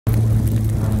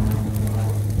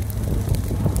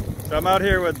So I'm out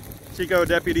here with Chico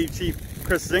Deputy Chief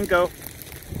Chris Zinko,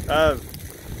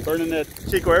 burning at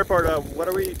Chico Airport. What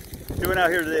are we doing out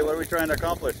here today? What are we trying to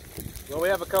accomplish? Well, we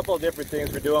have a couple of different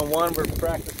things we're doing. One, we're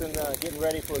practicing getting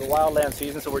ready for the wildland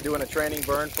season, so we're doing a training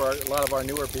burn for a lot of our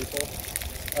newer people.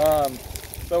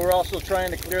 But we're also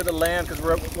trying to clear the land because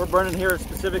we're burning here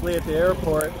specifically at the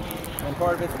airport, and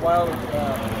part of it's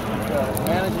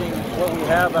managing what we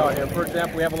have out here. For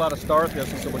example, we have a lot of starfish,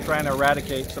 so we're trying to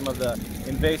eradicate some of the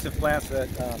invasive plants that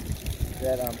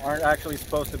aren't actually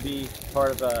supposed to be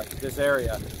part of this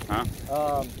area.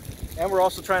 And we're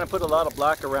also trying to put a lot of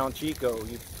black around Chico.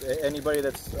 Anybody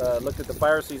that's looked at the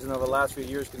fire season over the last few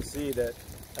years can see that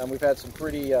we've had some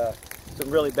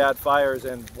really bad fires,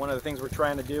 and one of the things we're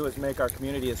trying to do is make our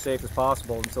community as safe as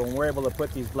possible. And so when we're able to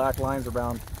put these black lines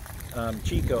around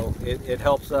Chico, it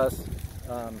helps us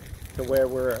to where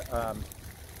we're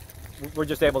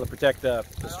just able to protect the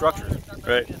structures.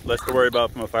 Right, less to worry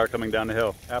about from a fire coming down the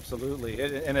hill. Absolutely,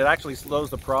 and it actually slows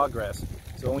the progress.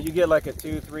 So when you get like a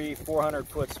 200, 300, 400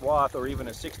 foot swath, or even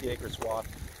a 60-acre swath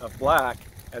of black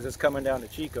as it's coming down to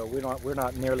Chico, we're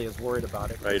not nearly as worried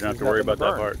about it. Right, you don't have to worry about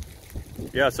that part.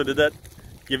 Yeah, so did that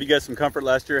give you guys some comfort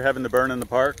last year, having the burn in the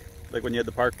park? Like when you had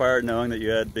the park fire, knowing that you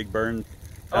had big burn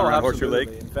around Horseshoe Lake?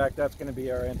 In fact, that's going to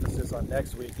be our emphasis on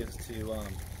next week,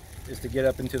 is to get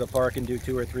up into the park and do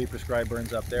 2 or 3 prescribed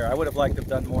burns up there. I would have liked to have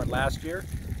done more last year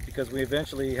because we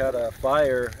eventually had a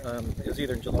fire, it was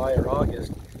either in July or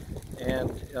August, and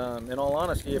in all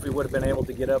honesty, if we would have been able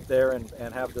to get up there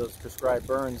and have those prescribed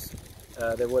burns,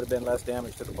 there would have been less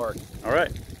damage to the park. All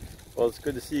right. Well, it's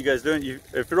good to see you guys doing it.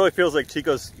 It really feels like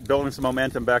Chico's building some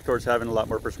momentum back towards having a lot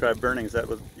more prescribed burning. Is that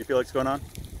what you feel like's going on?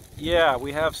 Yeah,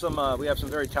 we have some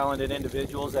very talented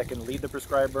individuals that can lead the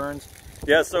prescribed burns.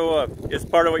 Yeah, so it's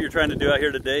part of what you're trying to do out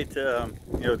here today to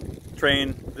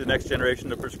train the next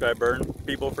generation of prescribed burn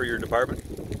people for your department.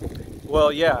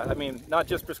 Well, yeah, I mean, not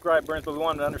just prescribed burns, but we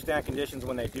want to understand conditions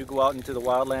when they do go out into the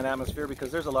wildland atmosphere,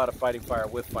 because there's a lot of fighting fire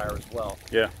with fire as well.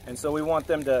 Yeah. And so we want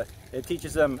them to, it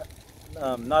teaches them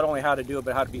not only how to do it,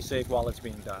 but how to be safe while it's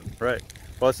being done. Right.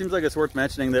 Well, it seems like it's worth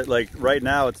mentioning that, like, right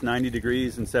now it's 90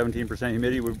 degrees and 17%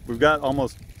 humidity. We've got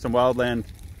almost some wildland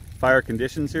fire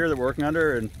conditions here that we're working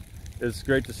under, and it's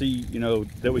great to see,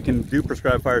 that we can do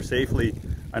prescribed fire safely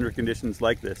under conditions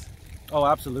like this. Oh,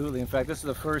 absolutely. In fact, this is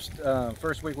the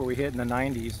first week where we hit in the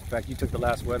 90s. In fact, you took the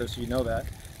last weather, so you know that.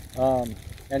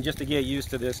 And just to get used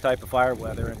to this type of fire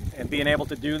weather and being able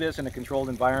to do this in a controlled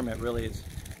environment really is,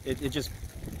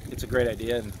 it's a great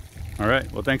idea. All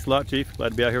right. Well, thanks a lot, Chief. Glad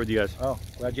to be out here with you guys. Oh,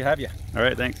 glad you have you. All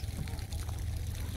right. Thanks.